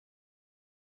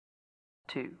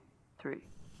2, 3,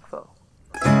 4.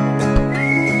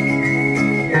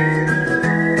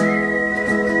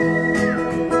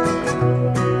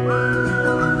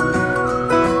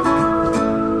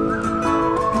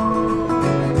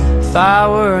 If I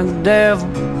were the devil,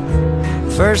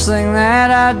 the first thing that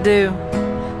I'd do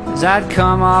is I'd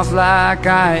come off like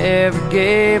I ever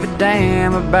gave a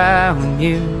damn about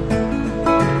you.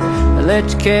 I'd let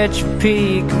you catch a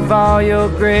peek of all your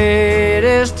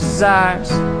greatest desires,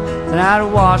 and I'd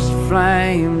watch the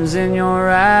flames in your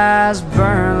eyes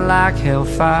burn like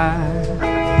hellfire.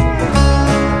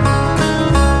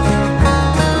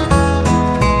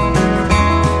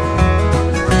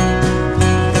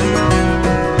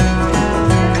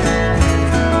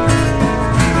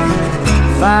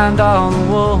 Find all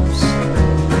the wolves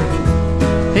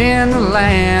in the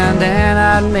land, and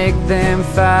I'd make them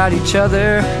fight each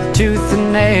other tooth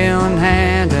and nail and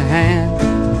hand to hand.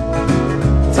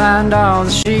 Find all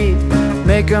the sheep,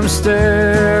 make them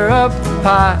stir up the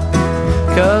pot,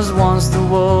 'cause once the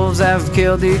wolves have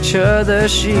killed each other's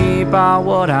sheep are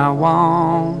what I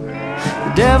want.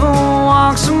 The devil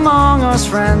walks among us,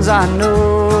 friends, I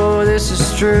know this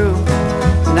is true.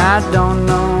 And I don't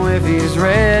know if he's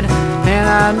red, and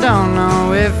I don't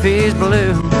know if he's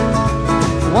blue.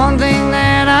 One thing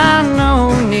that I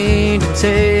know, we need to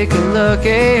take a look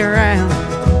around.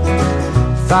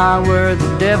 If I were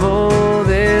the devil,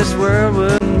 this world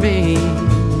wouldn't be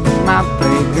my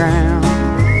playground.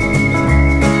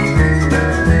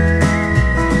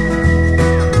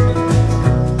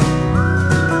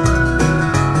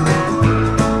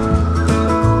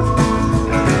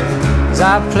 As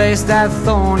I placed that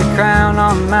thorny crown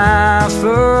on my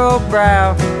furrowed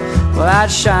brow, well, I'd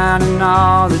shine in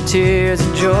all the tears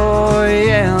of joy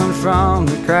yelling from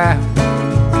the crowd.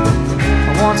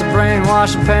 I want to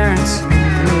brainwash the parents,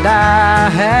 and I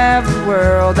have the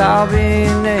world. I'll be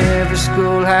in every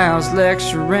schoolhouse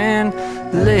lecturing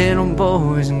little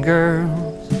boys and girls.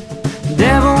 The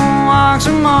devil walks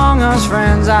among us,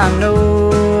 friends, I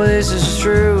know this is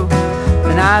true.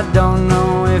 And I don't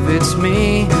know if it's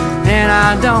me, and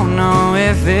I don't know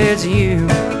if it's you.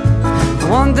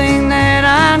 One thing that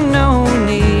I know, we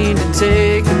need to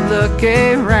take a look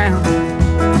around.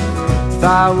 If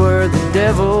I were the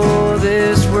devil,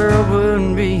 this world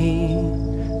wouldn't be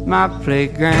my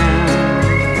playground.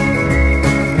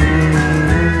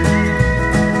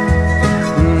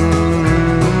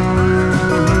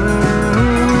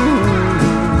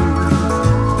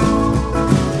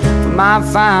 For my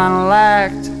final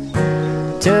act,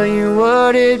 tell you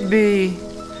what it'd be,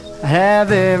 I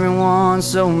have everyone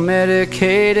so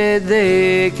medicated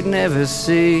they could never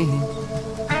see.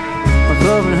 My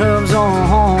cloven hooves on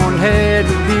horned head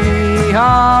would be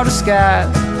hard to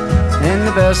disguise, and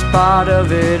the best part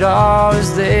of it all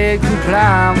is they'd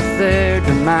comply with their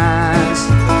demise.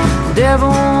 The devil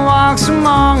walks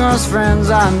among us,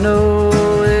 friends, I know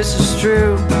this is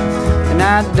true. And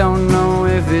I don't know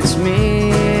if it's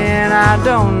me, and I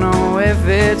don't know if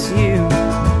it's you.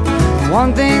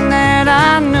 One thing that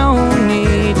I know, we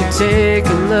need to take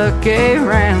a look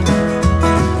around.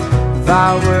 If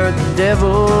I were the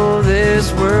devil,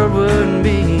 this world wouldn't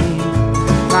be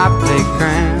my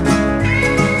playground.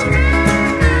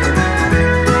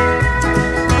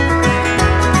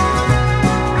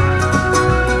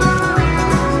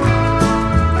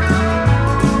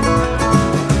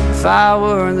 If I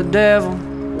were the devil,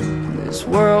 this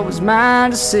world was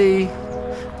mine to see.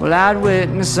 Well, I'd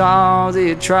witness all the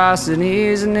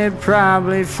atrocities, and it'd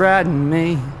probably frighten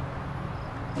me.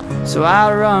 So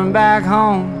I'd run back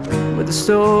home with a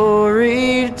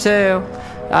story to tell.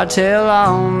 I'd tell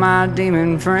all my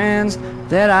demon friends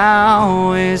that I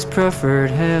always preferred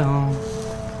hell.